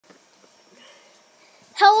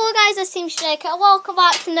Hello guys, it's Team Striker and welcome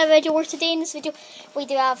back to another video where today in this video we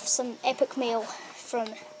do have some epic mail from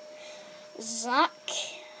Zach,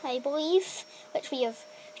 I believe, which we have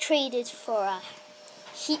traded for a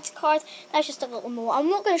heat card. That's just a little note.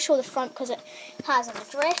 I'm not going to show the front because it has an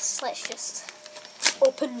address. Let's just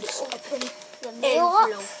open the mail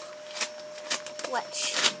up,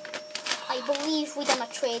 which I believe we done a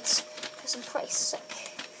trade for some pretty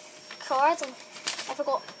sick cards. And I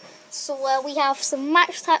forgot. So we have some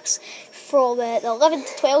match packs from the 11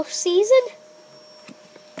 to 12 season.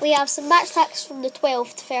 We have some match packs from the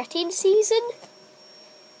 12 to 13 season.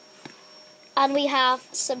 And we have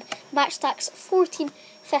some match packs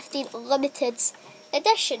 14-15 limited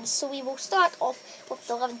editions. So we will start off with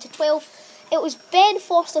the 11 to 12. It was Ben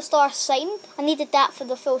Foster Star sign. I needed that for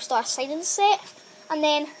the full star signing set. And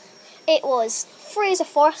then it was Fraser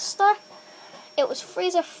Forster. It was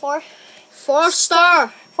Fraser Forster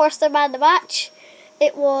man of the match.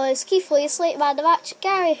 It was Keith Laisley man of the match.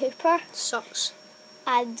 Gary Hooper sucks.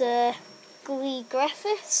 And Glee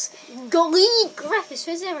Griffiths.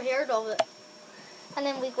 Who's ever heard of it? And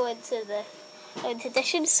then we go into the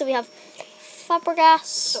editions. So we have Fabregas.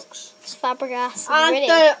 Sucks. Fabregas And Riddick.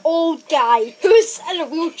 the old guy who's in a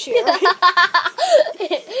wheelchair.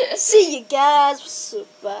 See you guys. What's up?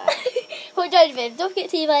 Bye. Hope you enjoyed the video. Don't forget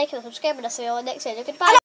to like and subscribe, and I'll see you all next video. Goodbye.